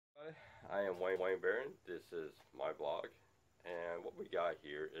I am Wayne Barron. This is my blog, and what we got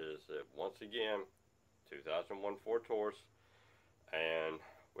here is that once again 2001 Ford Taurus, and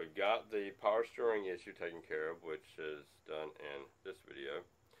we've got the power steering issue taken care of, which is done in this video,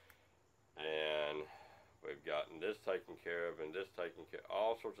 and we've gotten this taken care of and this taken care of,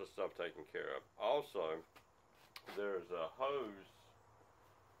 all sorts of stuff taken care of. Also, there's a hose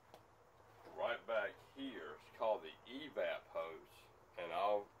right back here. It's called the evap hose, and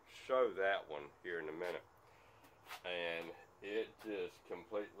I'll show that one here in a minute. And it just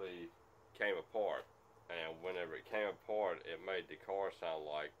completely came apart, and whenever it came apart, it made the car sound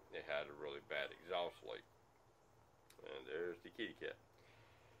like it had a really bad exhaust leak. And there's the kitty cat.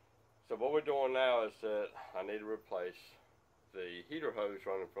 So what we're doing now is that I need to replace the heater hose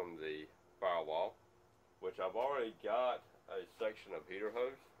running from the firewall, which I've already got a section of heater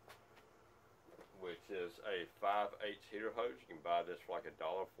hose, which is a 5/8 heater hose. You can buy this for like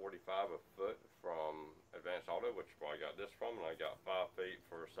 $1.45 a foot from Advanced Auto, which is where I got this from, and I got 5 feet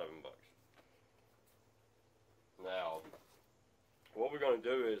for $7. Now, what we're going to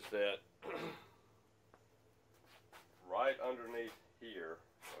do is that right underneath here,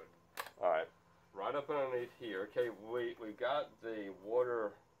 alright, right up underneath here, okay, we've got the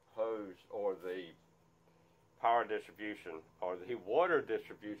water hose, or the power distribution, or the water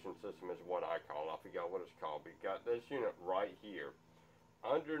distribution system is what I call it. I forgot what it's called. We've got this unit right here.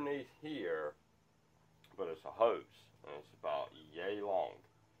 Underneath here, but it's a hose, and it's about yay long.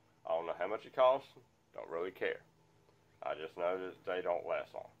 I don't know how much it costs, don't really care. I just know that they don't last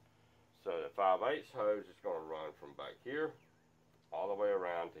long. So the 5/8 hose is going to run from back here all the way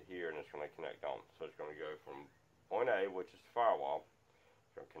around to here, and it's going to connect on. So it's going to go from point A, which is the firewall,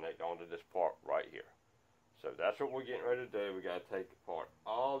 it's going to connect on to this part right here. So that's what we're getting ready to do. We got to take apart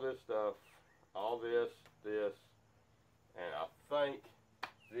all this stuff, all this, and I think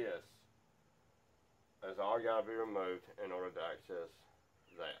this is all got to be removed in order to access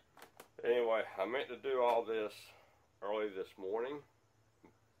that. Anyway, I meant to do all this early this morning,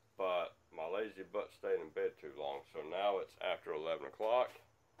 but my lazy butt stayed in bed too long. So now it's after 11 o'clock,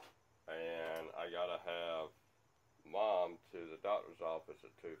 and I got to have Mom to the doctor's office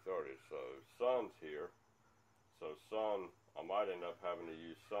at 2:30. So Son's here. So Son, I might end up having to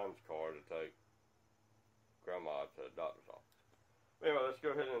use Son's car to take Grandma to the doctor's office. Anyway, let's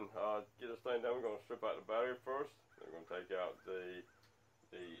go ahead and get this thing done. We're going to strip out the battery first. Then we're going to take out the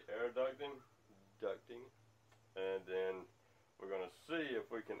air ducting, and then we're going to see if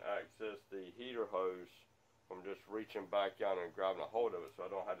we can access the heater hose from just reaching back down and grabbing a hold of it, so I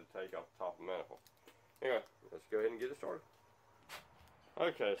don't have to take off the top of the manifold. Anyway, let's go ahead and get it started.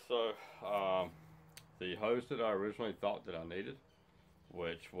 Okay, so the hose that I originally thought that I needed,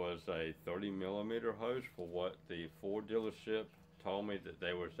 which was a 30mm hose, for what the Ford dealership told me that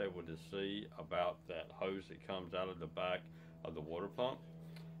they were able to see about that hose that comes out of the back of the water pump.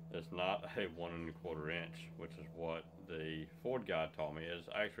 It's not a 1 1/4 inch, which is what the Ford guy told me. It's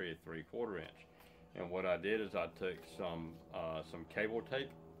actually a 3/4 inch. And what I did is I took some cable tape,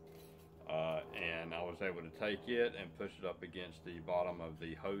 and I was able to take it and push it up against the bottom of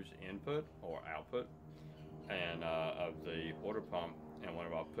the hose input or output and of the water pump, and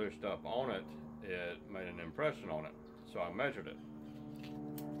whenever I pushed up on it, it made an impression on it. So I measured it,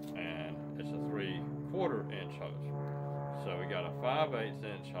 and it's a 3/4 inch hose. So we got a 5/8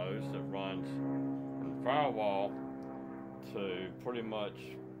 inch hose that runs from the firewall to pretty much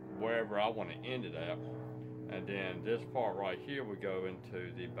wherever I want to end it at, and then this part right here would go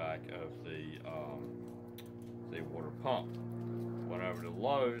into the back of the water pump. Went over to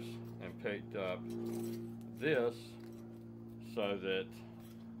Lowe's and picked up this so that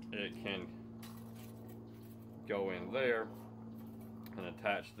it can go in there and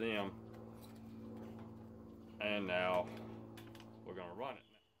attach them, and now we're gonna run it.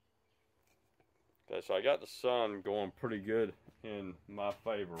 Okay, so I got the sun going pretty good in my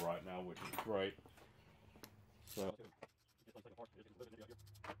favor right now, which is great. So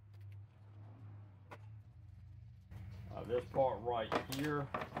this part right here,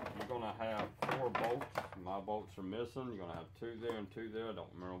 you're gonna have 4 bolts. My bolts are missing. You're gonna have 2 there and 2 there. I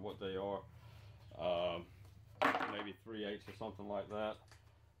don't remember what they are. Maybe 3/8 or something like that,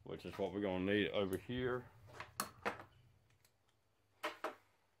 which is what we're gonna need over here.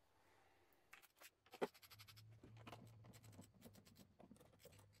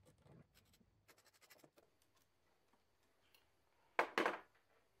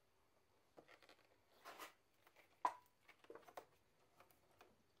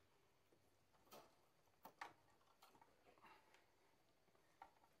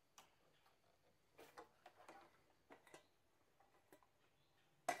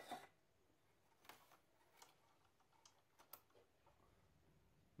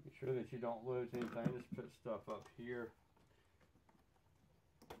 sure that you don't lose anything. Just put stuff up here.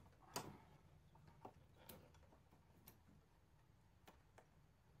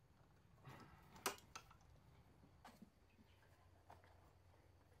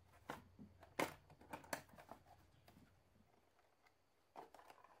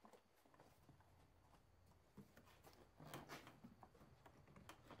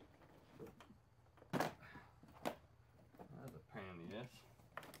 That's a pain in the ass.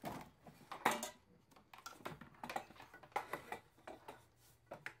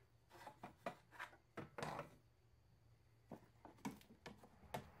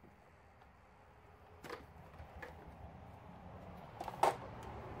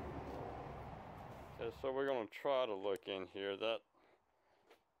 Okay, so we're going to try to look in here. That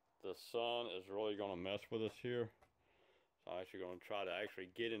the sun is really going to mess with us here. So I'm actually going to try to actually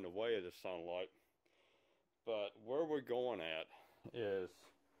get in the way of the sunlight. But where we're going at is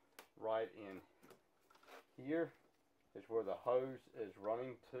right in here is where the hose is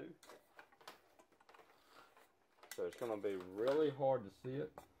running to. So it's going to be really hard to see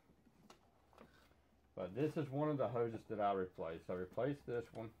it. But this is one of the hoses that I replaced. I replaced this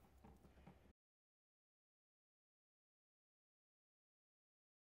one.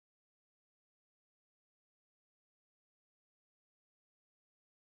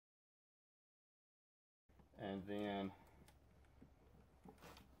 And then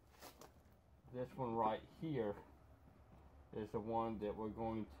this one right here is the one that we're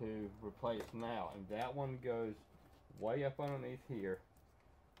going to replace now. And that one goes way up underneath here.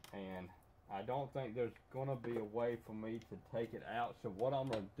 And I don't think there's going to be a way for me to take it out. So what I'm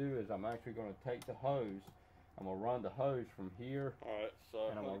going to do is I'm actually going to take the hose. I'm going to run the hose from here. Alright, so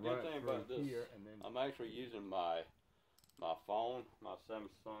and I'm going to run it through here. And then I'm actually using my phone, my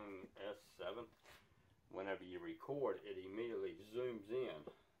Samsung S7. Whenever you record, it immediately zooms in,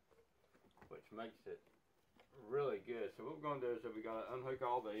 which makes it really good. So what we're going to do is that we're going to unhook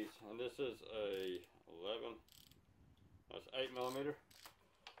all these, and this is a 11, that's 8mm.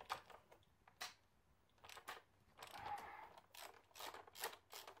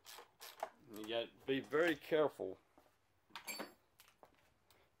 You got to be very careful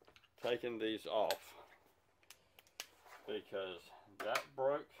taking these off, because that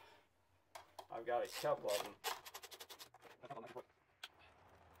broke. I've got a couple of them.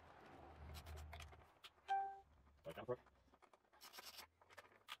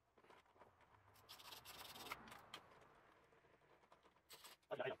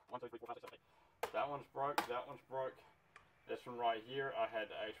 That one's broke, that one's broke. This one right here, I had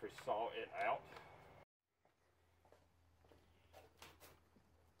to actually saw it out.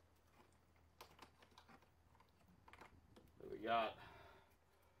 So we got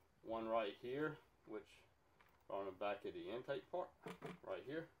one right here, which on the back of the intake part, right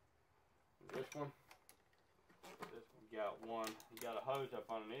here. And this one got one. You got a hose up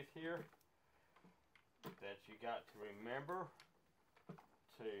underneath here that you got to remember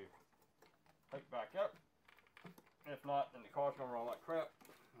to hook back up. If not, then the car's gonna run like crap.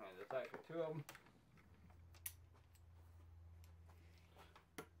 And there's actually two of them.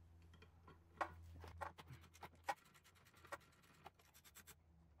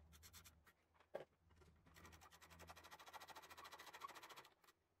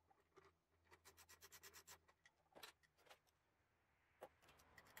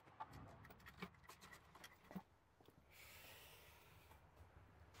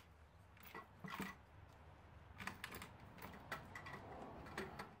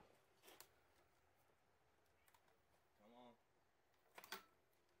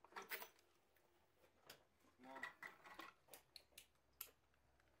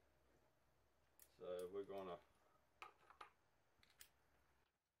 So we're gonna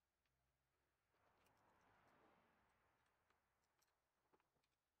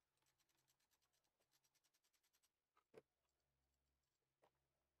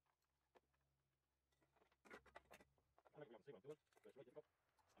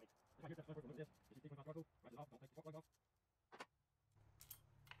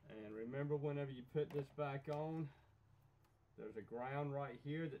and remember, whenever you put this back on, there's a ground right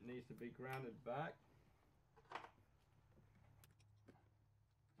here that needs to be grounded back.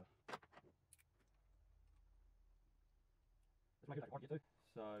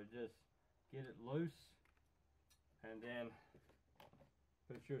 So just get it loose and then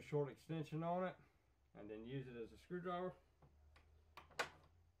put your short extension on it and then use it as a screwdriver.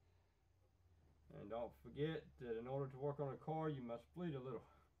 And don't forget that in order to work on a car, you must bleed a little.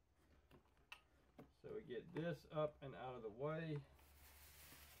 So we get this up and out of the way.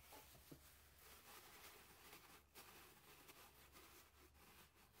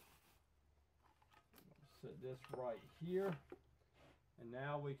 set this right here. And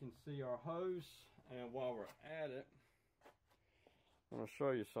now we can see our hose. And while we're at it, I'm going to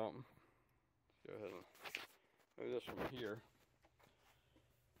show you something. Let's go ahead and move this from here.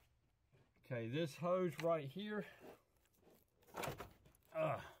 Okay, this hose right here.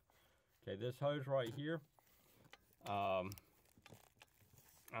 Okay, this hose right here. I'm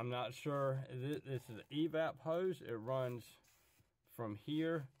not sure. This is an evap hose. It runs from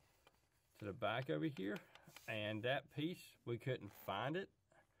here to the back over here. And that piece, we couldn't find it.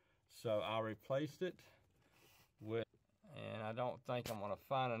 So I replaced it with, and I don't think I'm going to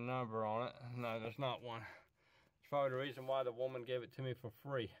find a number on it. No, there's not one. It's probably the reason why the woman gave it to me for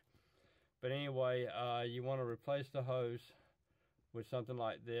free. But anyway, you want to replace the hose with something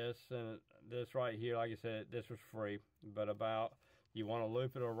like this. And this right here, like I said, this was free. But you want to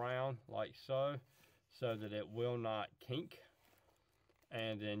loop it around like so that it will not kink.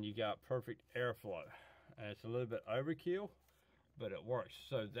 And then you got perfect airflow. And it's a little bit overkill, but it works.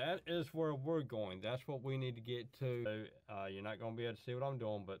 So that is where we're going. That's what we need to get to. You're not going to be able to see what I'm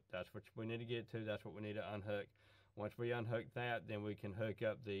doing, but that's what we need to get to. That's what we need to unhook. Once we unhook that, then we can hook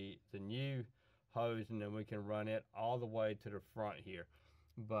up the new hose, and then we can run it all the way to the front here.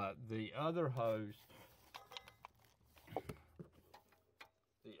 But the other hose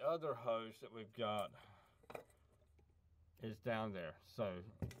that we've got is down there. So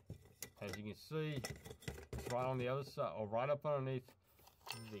as you can see, it's right on the other side, or right up underneath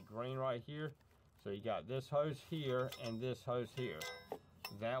the green right here. So you got this hose here and this hose here.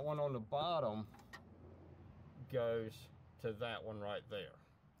 That one on the bottom goes to that one right there.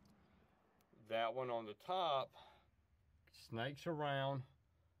 That one on the top snakes around,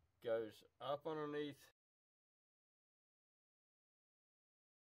 goes up underneath,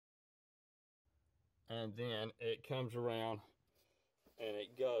 and then it comes around and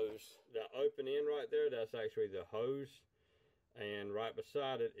it goes, the open end right there, that's actually the hose, and right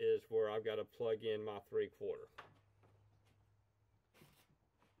beside it is where I've got to plug in my 3/4.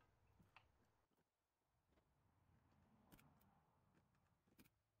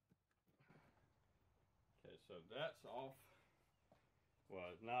 Okay, so that's off.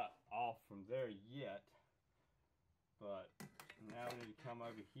 Well, it's not off from there yet, but now we need to come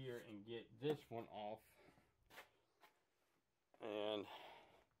over here and get this one off. And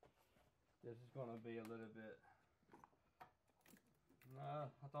this is going to be a little bit, no,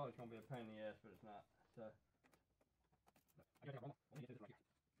 I thought it was going to be a pain in the ass, but it's not. So,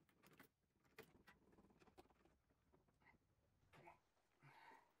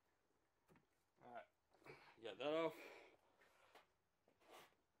 alright, got that off.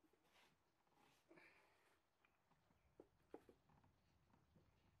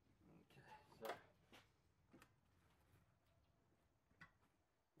 Okay, so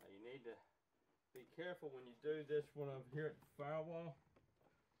now you need to be careful when you do this one over here at the firewall,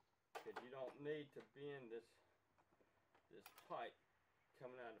 because you don't need to bend this pipe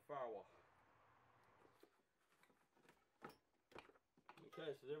coming out of the firewall.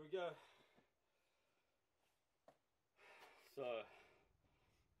 Okay, so there we go. So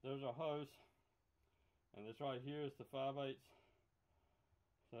there's our hose, and this right here is the 5/8.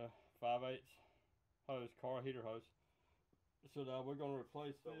 So 5/8 hose, car heater hose. So now we're going to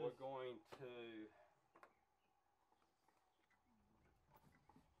replace this. So we're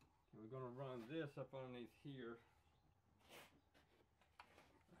going to run this up underneath here.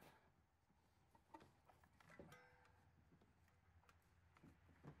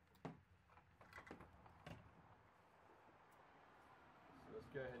 So let's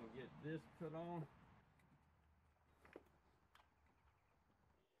go ahead and get this put on.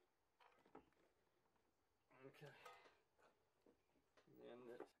 Okay. And then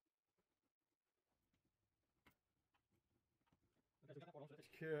let's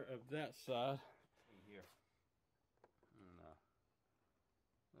take care of that side. In here. No.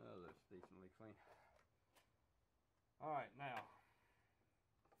 Oh, looks decently clean. Alright, now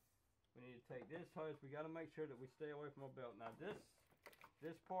we need to take this hose. We got to make sure that we stay away from our belt. Now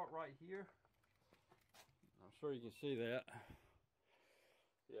this part right here, I'm sure you can see that.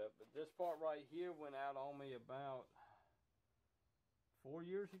 Yeah, but this part right here went out on me about 4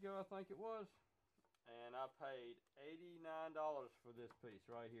 years ago, I think it was. And I paid $89 for this piece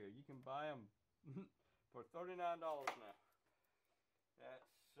right here. You can buy them for $39 now. That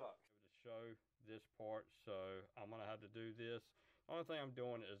sucks. To show this part, so I'm gonna have to do this. The only thing I'm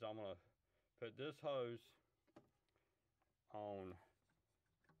doing is I'm gonna put this hose on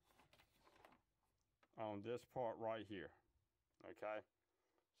this part right here. Okay,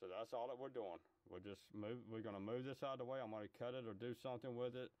 so that's all that we're doing. We're gonna move this out of the way. I'm gonna cut it or do something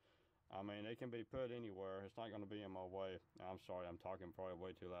with it. I mean, it can be put anywhere. It's not going to be in my way. I'm sorry, I'm talking probably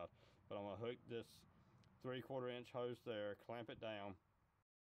way too loud. But I'm going to hook this 3/4 inch hose there, clamp it down.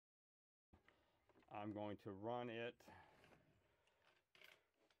 I'm going to run it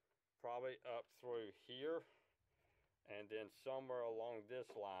probably up through here, and then somewhere along this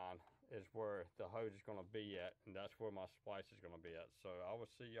line is where the hose is going to be at, and that's where my splice is going to be at. So I will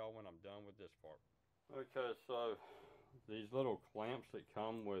see y'all when I'm done with this part. Okay, so these little clamps that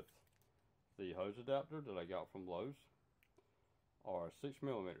come with the hose adapter that I got from Lowe's are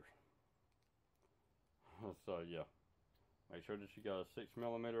 6mm. So yeah, make sure that you got a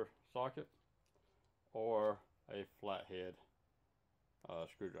 6mm socket or a flathead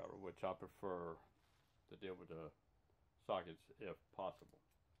screwdriver, which I prefer to deal with the sockets if possible.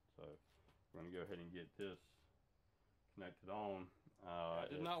 So we're going to go ahead and get this connected on. I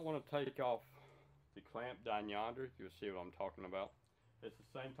did not want to take off the clamp down yonder. You'll see what I'm talking about. It's the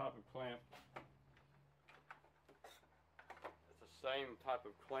same type of clamp. It's the same type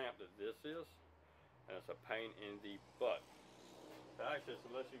of clamp that this is, and it's a pain in the butt to access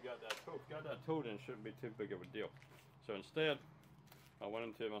unless you got that tool. If you got that tool, then it shouldn't be too big of a deal. So instead, I went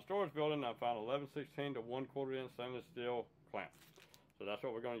into my storage building and I found 11/16 to 1/4 inch stainless steel clamp. So that's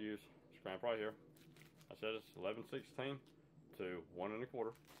what we're going to use. This clamp right here. I said it's 11/16 to 1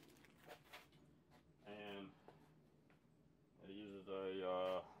 1/4, and it uses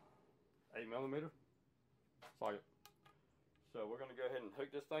a 8mm socket. So we're going to go ahead and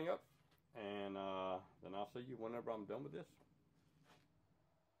hook this thing up, and then I'll see you whenever I'm done with this.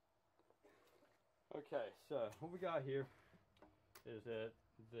 Okay, so what we got here is that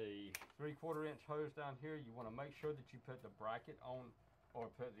the 3/4 inch hose down here, you want to make sure that you put the bracket on or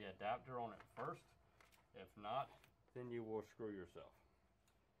put the adapter on it first. If not, then you will screw yourself.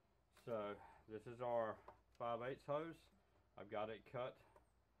 So this is our 5/8 hose. I've got it cut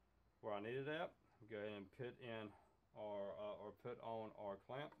where I need it at. Go ahead and put in our or put on our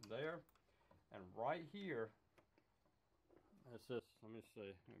clamp there, and right here, it's this. Let me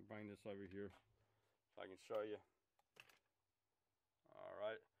see. Let me bring this over here so I can show you. All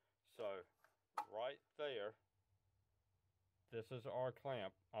right. So right there, this is our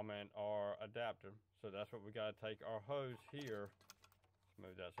clamp. I mean our adapter. So that's what we got to take our hose here. Let's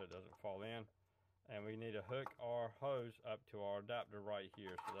move that so it doesn't fall in. And we need to hook our hose up to our adapter right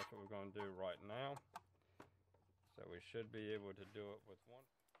here. So that's what we're going to do right now. So we should be able to do it with one.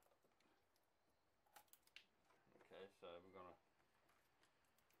 Okay, so we're going to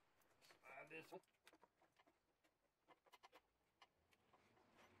slide this one.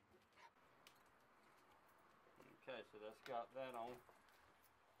 Okay, so that's got that on.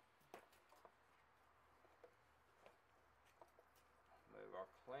 Move our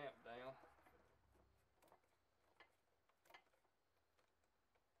clamp down.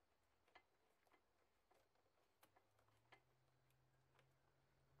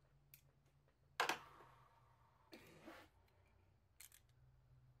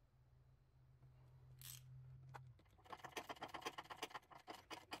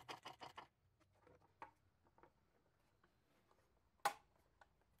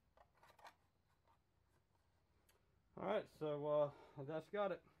 Alright, so that's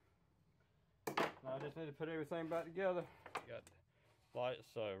got it. Now I just need to put everything back together. Got light,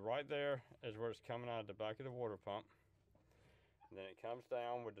 so right there is where it's coming out of the back of the water pump. And then it comes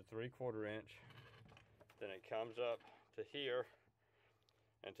down with the 3/4 inch. Then it comes up to here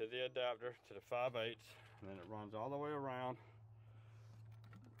and to the adapter to the 5/8, and then it runs all the way around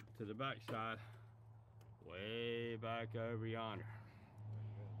to the back side, way back over yonder.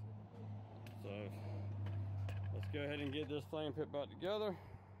 So let's go ahead and get this thing put back together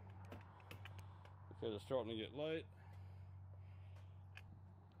because it's starting to get late.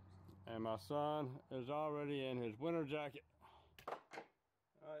 And my son is already in his winter jacket.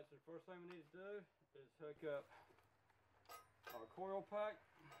 Alright, so the first thing we need to do is hook up our coil pack.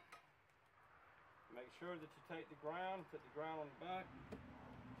 Make sure that you take the ground, put the ground on the back. Let's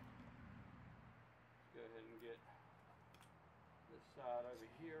go ahead and get this side over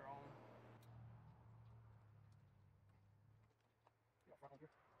here on.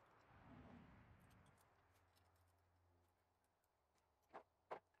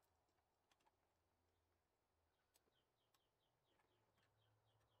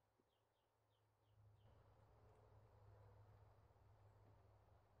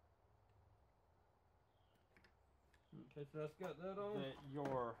 Okay, so that's got that on. That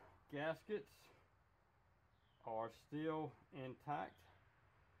your gaskets are still intact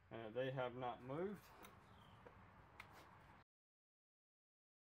and they have not moved.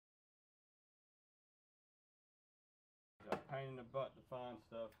 A pain pain in the butt to find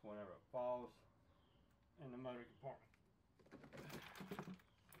stuff whenever it falls in the motor compartment.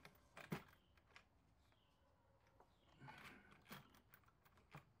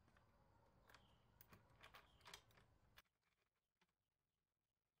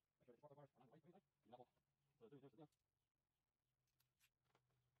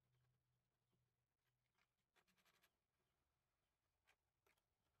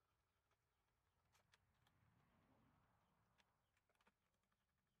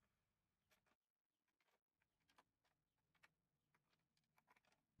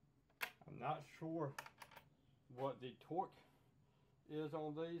 I'm not sure what the torque is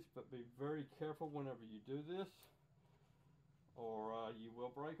on these, but be very careful whenever you do this, or you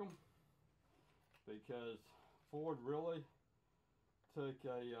will break them, because Ford really took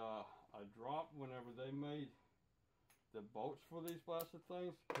a drop whenever they made the bolts for these blasted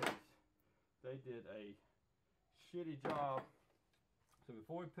things, because they did a shitty job. So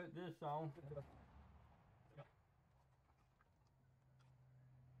before we put this on,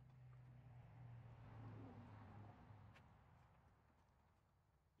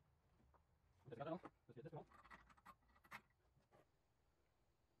 let's get this on.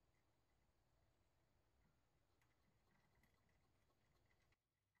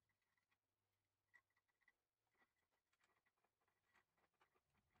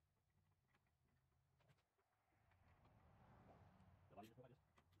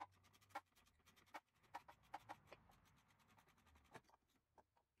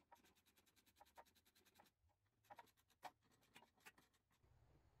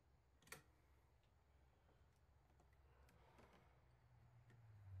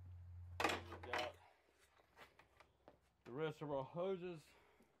 We got the rest of our hoses.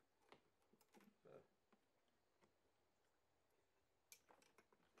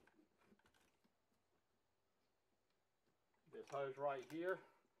 This hose right here,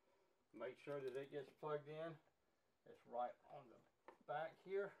 make sure that it gets plugged in. It's right on the back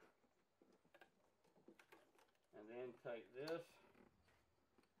here. And then take this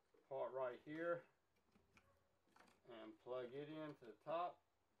part right here and plug it into the top.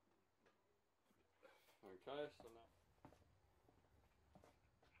 Okay, so now.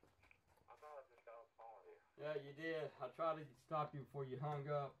 I thought I just got off the phone with you. Yeah, you did. I tried to stop you before you hung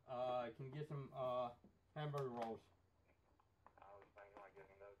up. Can you get some hamburger rolls? I was thinking about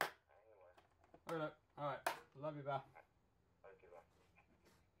getting those anyway. Okay, alright. Love you, bye. Thank you, bye.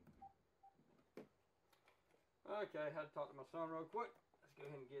 Okay, had to talk to my son real quick. Let's go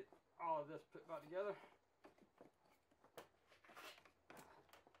ahead and get all of this put back together.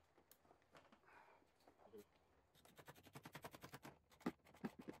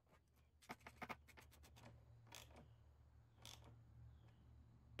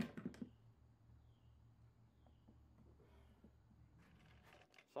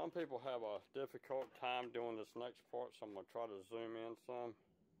 Some people have a difficult time doing this next part, so I'm going to try to zoom in some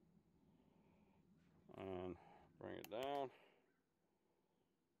and bring it down.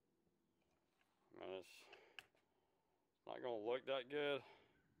 And it's not going to look that good.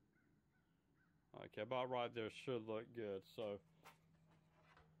 Okay, about right there should look good. So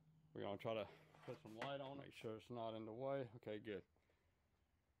we're going to try to put some light on it, make sure it's not in the way. Okay, good.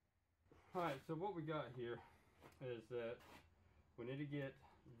 Alright, so what we got here is that we need to get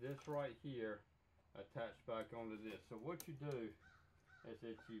this right here attached back onto this. So what you do is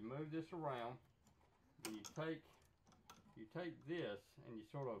that you move this around, and you take this and you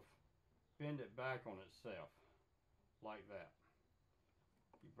sort of bend it back on itself like that.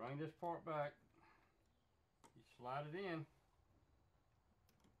 You bring this part back, you slide it in,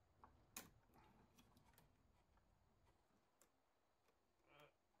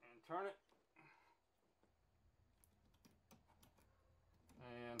 and turn it,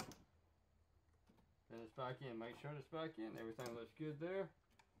 and then it's back in. Make sure it's back in. Everything looks good there.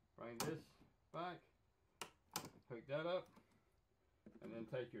 Bring this back, hook that up, and then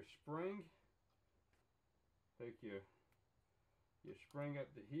take your spring, hook your spring up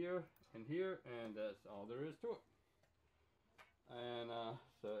to here, and that's all there is to it. And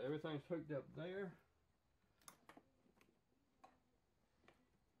so everything's hooked up there.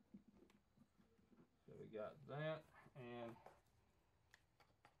 So we got that, and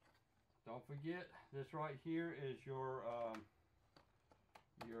don't forget, this right here is your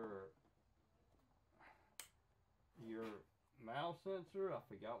mouse sensor. I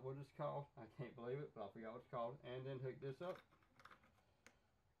forgot what it's called. I can't believe it, but I forgot what it's called. And then hook this up.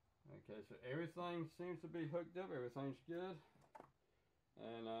 Okay, so everything seems to be hooked up. Everything's good.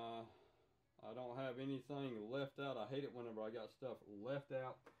 And I don't have anything left out. I hate it whenever I got stuff left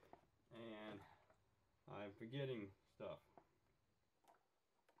out and I'm forgetting stuff.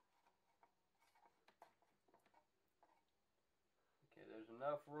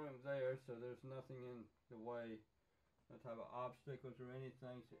 enough room there so there's nothing in the way, no type of obstacles or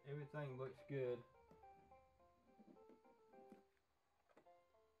anything, so everything looks good.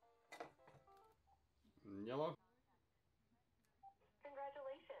 Yellow.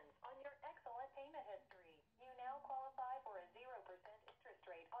 Congratulations on your excellent payment history. You now qualify for a 0% interest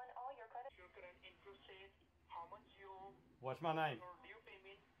rate on all your credit. Your current interest rate, how much you What's my name? your due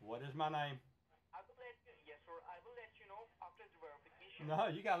payment. What is my name? I will let you, yes sir, I will let you know after the verification. No,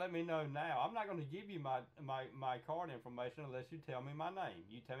 you gotta let me know now. I'm not gonna give you my card information unless you tell me my name.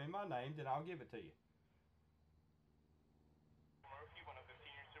 You tell me my name, then I'll give it to you. Murphy, one of the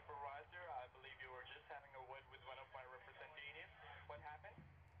senior supervisor. I believe you were just having a word with one of my representatives. What happened?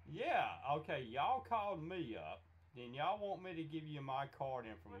 Yeah, okay, y'all called me up. Then y'all want me to give you my card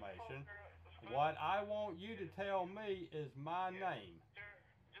information. What I want you to tell me is my name. Sir,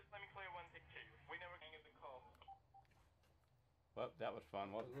 just let me clear one thing to you. We never hang up the call. Well, that was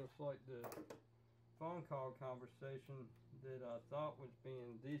fun, wasn't it? It looks like the phone call conversation that I thought was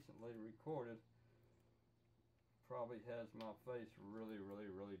being decently recorded probably has my face really,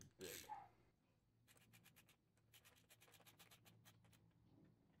 really, really big.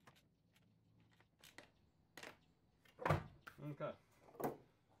 Okay,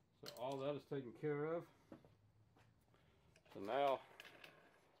 so all that is taken care of. So now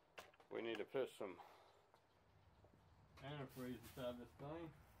we need to put some antifreeze inside this thing.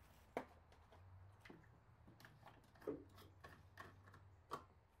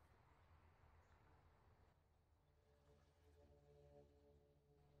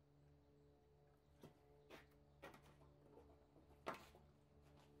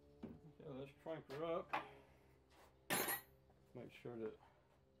 Okay, let's crank her up. Make sure that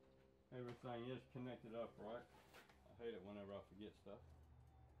everything is connected up right. I hate it whenever I forget stuff.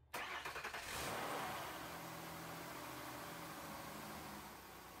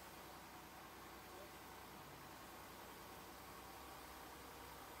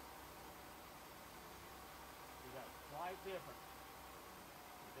 We got a slight difference.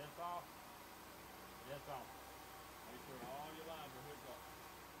 With this off, with this on. Make sure all your lines are hooked up.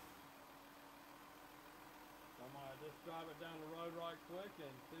 So I'm gonna just drive it down the road right quick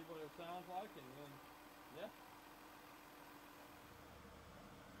and see what it sounds like, and then, yeah.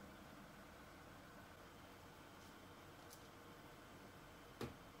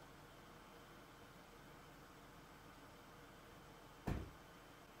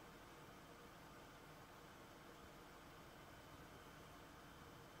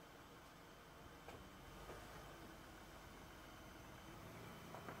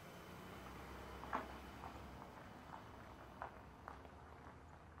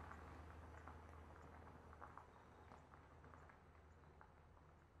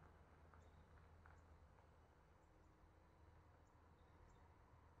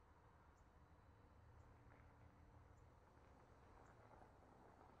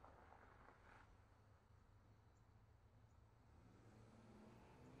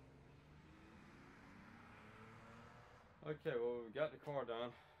 Okay, well, we got the car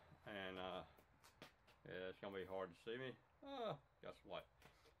done, and yeah, it's gonna be hard to see me. Got some light.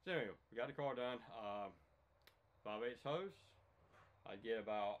 So anyway, we got the car done. 5/8 hose. I get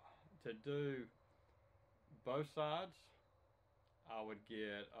about, to do both sides, I would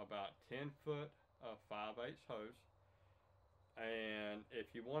get about 10 foot of 5/8 hose. And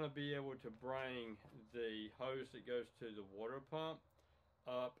if you want to be able to bring the hose that goes to the water pump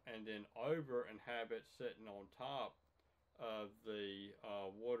up and then over and have it sitting on top of the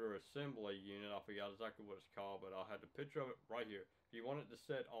water assembly unit, I forgot exactly what it's called, but I'll have the picture of it right here. If you want it to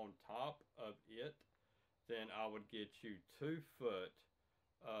sit on top of it, then I would get you 2 foot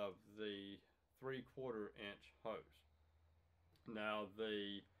of the 3/4 inch hose. Now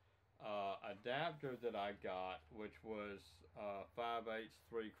the adapter that I got, which was 5/8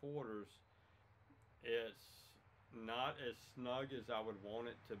 3/4, it's not as snug as I would want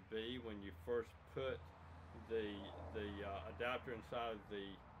it to be when you first put the adapter inside of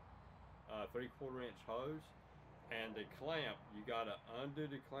the 3/4 inch hose. And the clamp, you got to undo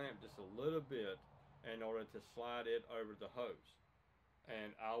the clamp just a little bit in order to slide it over the hose.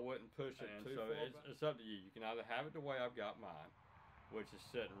 And I wouldn't push it too far. So it's up to you. You can either have it the way I've got mine, which is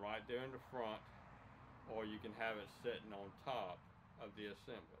sitting right there in the front, or you can have it sitting on top of the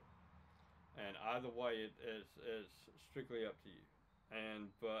assembly. And either way, it's strictly up to you.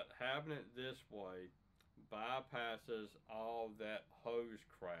 But having it this way bypasses all that hose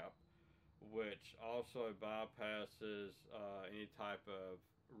crap, which also bypasses any type of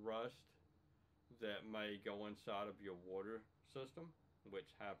rust that may go inside of your water system,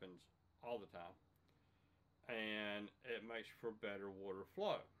 which happens all the time. and it makes for better water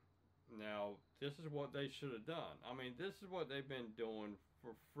flow. Now, this is what they should have done. I mean, this is what they've been doing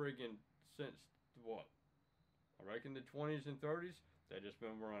for friggin' since what? I reckon the 20s and 30s. They've just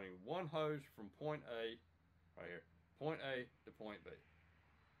been running one hose from point A, right here, point A to point B.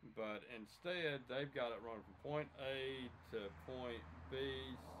 But instead, they've got it running from point A to point B,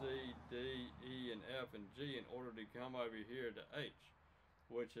 C, D, E, and F, and G in order to come over here to H,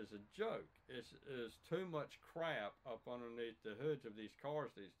 which is a joke. It is too much crap up underneath the hoods of these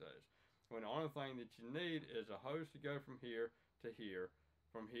cars these days. When the only thing that you need is a hose to go from here to here,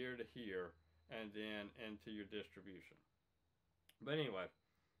 from here to here, and then into your distribution. But anyway,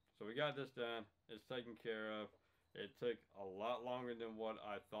 so we got this done. It's taken care of. It took a lot longer than what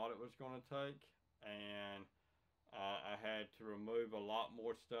I thought it was going to take, and I had to remove a lot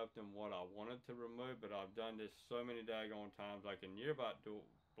more stuff than what I wanted to remove, but I've done this so many daggone times I can near about do it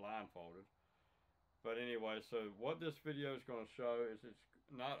blindfolded. But anyway, so what this video is going to show is it's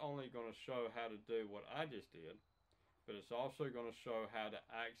not only going to show how to do what I just did, but it's also going to show how to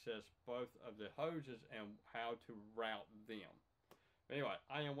access both of the hoses and how to route them. Anyway,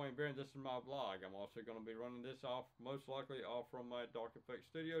 I am Wayne Barron. This is my vlog. I'm also going to be running this off, most likely off from my Dark Effects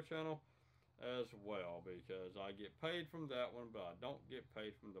Studio channel as well, because I get paid from that one, but I don't get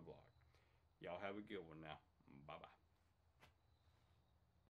paid from the vlog. Y'all have a good one now. Bye-bye.